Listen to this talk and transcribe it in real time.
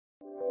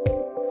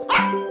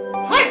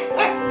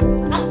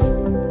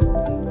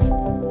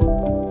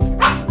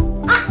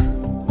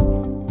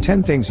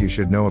10 things you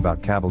should know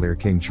about Cavalier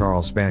King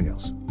Charles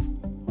Spaniels.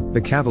 The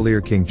Cavalier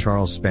King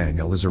Charles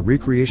Spaniel is a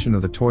recreation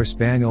of the toy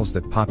spaniels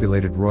that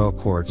populated royal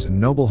courts and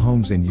noble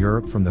homes in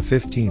Europe from the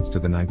 15th to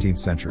the 19th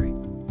century.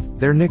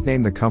 Their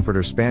nickname, the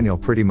Comforter Spaniel,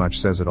 pretty much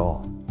says it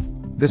all.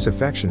 This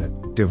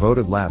affectionate,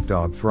 devoted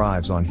lapdog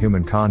thrives on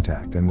human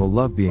contact and will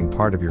love being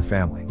part of your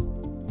family.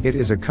 It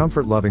is a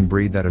comfort-loving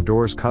breed that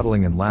adores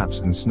cuddling in laps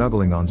and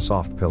snuggling on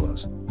soft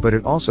pillows, but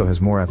it also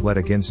has more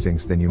athletic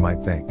instincts than you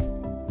might think.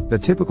 The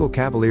typical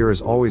Cavalier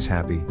is always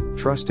happy,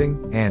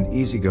 trusting, and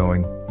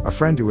easygoing, a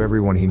friend to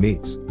everyone he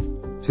meets.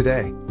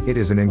 Today, it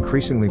is an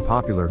increasingly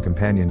popular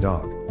companion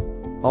dog.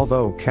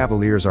 Although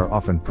Cavaliers are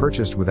often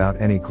purchased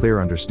without any clear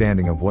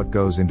understanding of what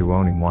goes into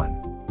owning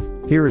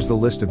one. Here is the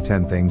list of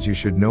 10 things you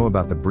should know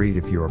about the breed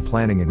if you are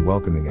planning on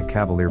welcoming a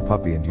Cavalier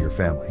puppy into your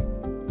family.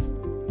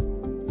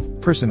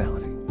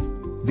 Personality.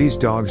 These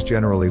dogs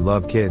generally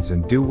love kids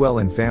and do well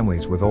in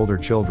families with older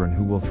children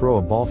who will throw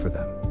a ball for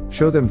them,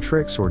 show them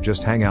tricks, or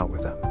just hang out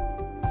with them.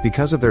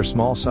 Because of their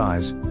small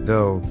size,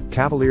 though,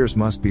 Cavaliers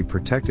must be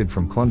protected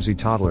from clumsy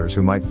toddlers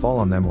who might fall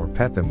on them or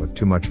pet them with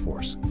too much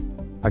force.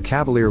 A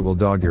Cavalier will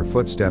dog your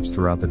footsteps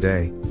throughout the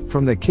day,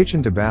 from the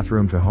kitchen to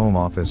bathroom to home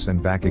office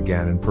and back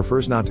again, and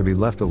prefers not to be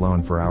left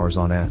alone for hours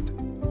on end.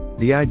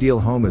 The ideal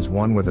home is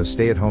one with a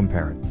stay-at-home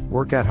parent,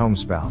 work-at-home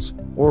spouse,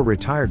 or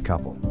retired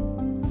couple.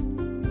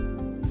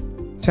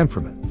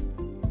 Temperament.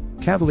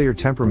 Cavalier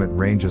temperament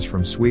ranges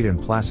from sweet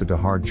and placid to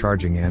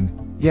hard-charging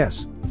and,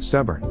 yes,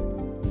 stubborn.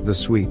 The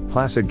sweet,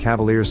 placid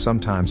Cavaliers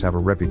sometimes have a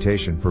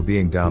reputation for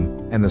being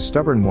dumb, and the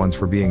stubborn ones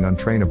for being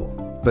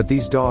untrainable, but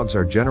these dogs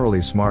are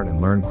generally smart and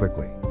learn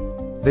quickly.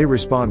 They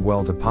respond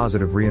well to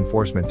positive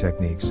reinforcement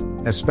techniques,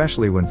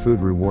 especially when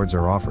food rewards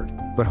are offered,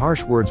 but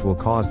harsh words will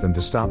cause them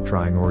to stop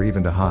trying or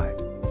even to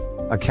hide.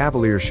 A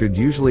Cavalier should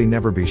usually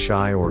never be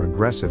shy or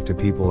aggressive to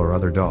people or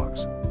other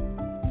dogs.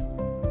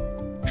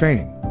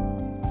 Training.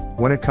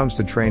 When it comes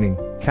to training,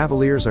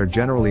 Cavaliers are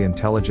generally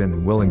intelligent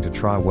and willing to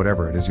try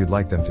whatever it is you'd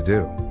like them to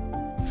do.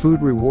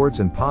 Food rewards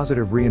and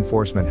positive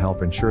reinforcement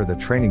help ensure that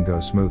training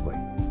goes smoothly.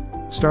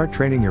 Start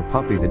training your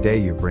puppy the day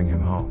you bring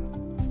him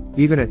home.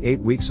 Even at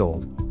 8 weeks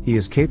old, he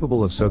is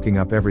capable of soaking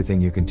up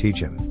everything you can teach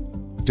him.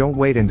 Don't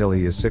wait until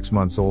he is 6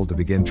 months old to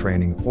begin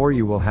training, or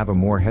you will have a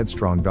more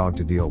headstrong dog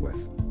to deal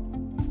with.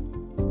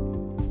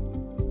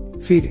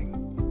 Feeding.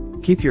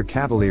 Keep your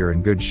Cavalier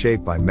in good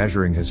shape by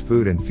measuring his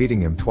food and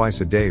feeding him twice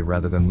a day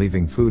rather than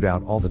leaving food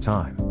out all the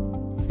time.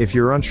 If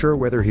you're unsure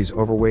whether he's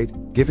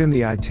overweight, give him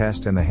the eye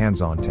test and the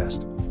hands-on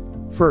test.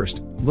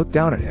 First, look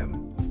down at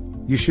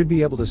him. You should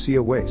be able to see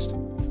a waist.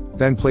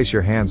 Then place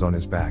your hands on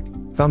his back,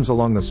 thumbs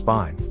along the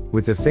spine,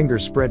 with the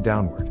fingers spread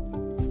downward.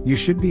 You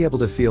should be able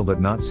to feel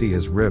but not see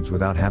his ribs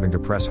without having to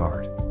press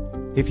hard.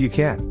 If you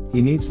can,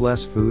 he needs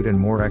less food and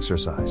more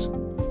exercise.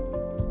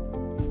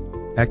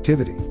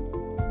 Activity.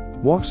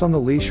 Walks on the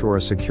leash or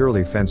a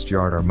securely fenced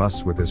yard are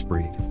musts with this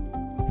breed.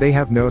 They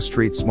have no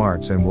street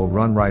smarts and will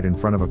run right in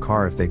front of a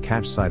car if they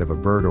catch sight of a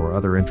bird or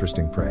other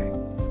interesting prey.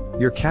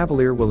 Your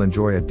Cavalier will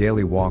enjoy a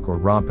daily walk or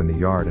romp in the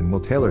yard and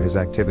will tailor his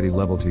activity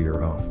level to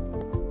your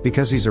own.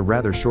 Because he's a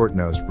rather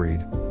short-nosed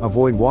breed,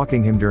 avoid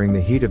walking him during the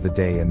heat of the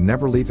day and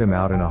never leave him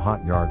out in a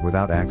hot yard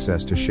without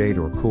access to shade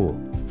or cool,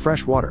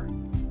 fresh water.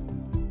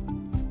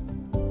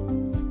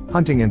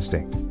 Hunting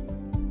instinct.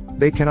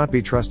 They cannot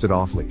be trusted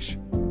off-leash.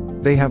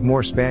 They have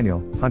more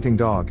spaniel, hunting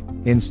dog,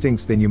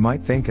 instincts than you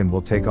might think and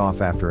will take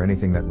off after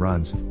anything that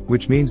runs,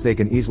 which means they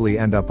can easily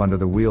end up under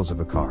the wheels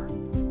of a car.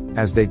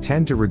 As they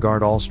tend to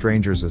regard all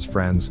strangers as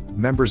friends,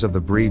 members of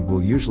the breed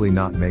will usually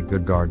not make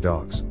good guard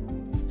dogs.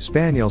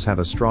 Spaniels have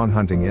a strong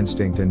hunting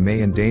instinct and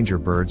may endanger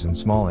birds and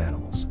small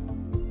animals.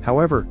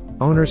 However,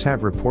 owners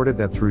have reported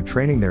that through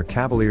training their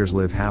Cavaliers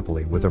live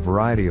happily with a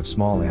variety of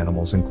small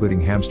animals including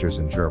hamsters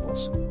and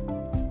gerbils.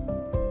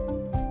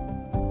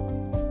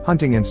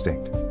 Hunting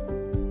instinct.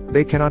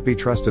 They cannot be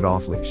trusted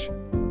off-leash.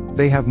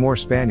 They have more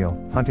spaniel,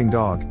 hunting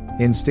dog,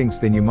 instincts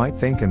than you might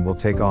think and will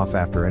take off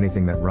after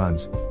anything that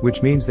runs,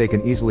 which means they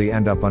can easily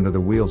end up under the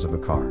wheels of a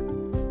car.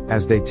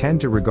 As they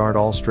tend to regard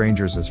all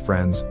strangers as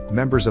friends,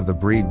 members of the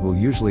breed will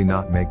usually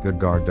not make good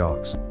guard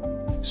dogs.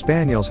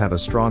 Spaniels have a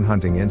strong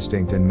hunting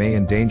instinct and may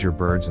endanger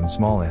birds and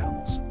small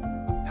animals.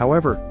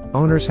 However,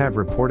 owners have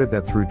reported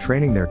that through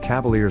training their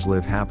Cavaliers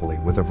live happily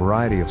with a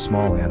variety of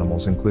small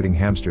animals including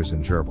hamsters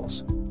and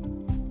gerbils.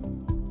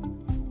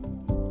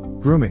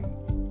 Grooming.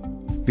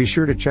 Be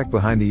sure to check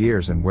behind the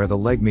ears and where the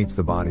leg meets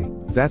the body,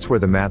 that's where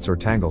the mats or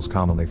tangles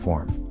commonly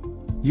form.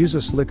 Use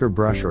a slicker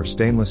brush or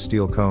stainless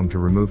steel comb to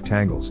remove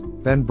tangles,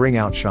 then bring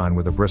out shine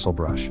with a bristle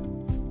brush.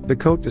 The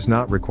coat does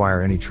not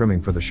require any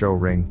trimming for the show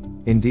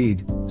ring,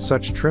 indeed,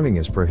 such trimming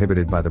is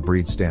prohibited by the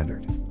breed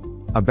standard.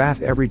 A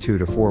bath every 2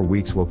 to 4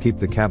 weeks will keep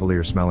the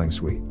Cavalier smelling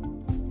sweet.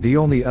 The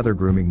only other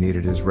grooming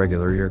needed is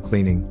regular ear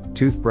cleaning,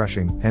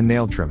 toothbrushing, and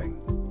nail trimming.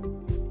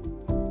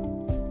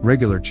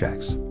 Regular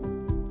checks.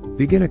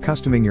 Begin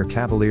accustoming your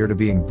Cavalier to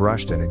being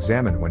brushed and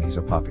examined when he's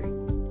a puppy.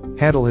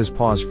 Handle his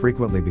paws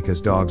frequently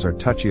because dogs are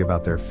touchy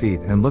about their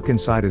feet and look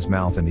inside his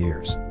mouth and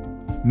ears.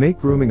 Make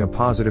grooming a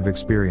positive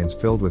experience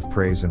filled with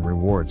praise and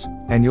rewards,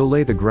 and you'll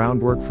lay the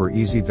groundwork for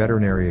easy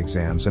veterinary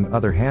exams and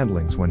other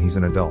handlings when he's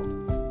an adult.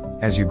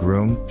 As you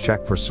groom,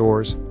 check for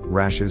sores,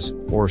 rashes,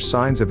 or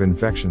signs of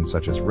infection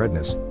such as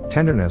redness,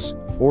 tenderness,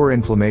 or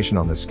inflammation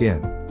on the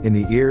skin, in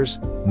the ears,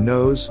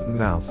 nose,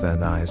 mouth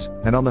and eyes,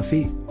 and on the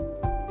feet.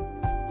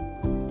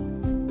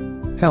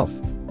 Health.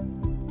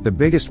 The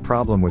biggest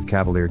problem with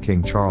Cavalier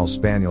King Charles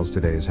Spaniels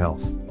today is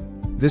health.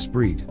 This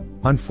breed,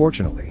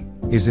 unfortunately,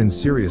 is in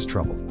serious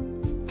trouble.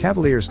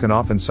 Cavaliers can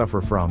often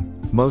suffer from,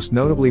 most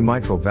notably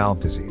mitral valve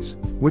disease,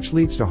 which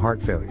leads to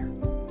heart failure.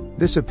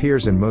 This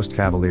appears in most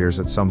Cavaliers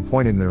at some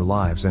point in their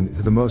lives and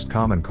is the most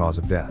common cause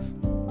of death.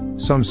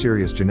 Some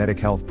serious genetic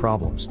health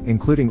problems,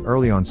 including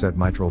early onset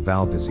mitral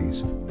valve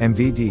disease,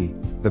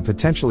 MVD, the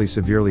potentially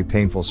severely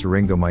painful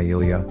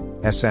syringomyelia,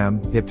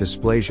 SM, hip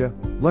dysplasia,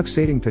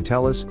 luxating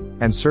patellas,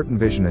 and certain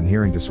vision and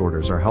hearing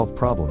disorders are health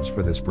problems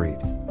for this breed.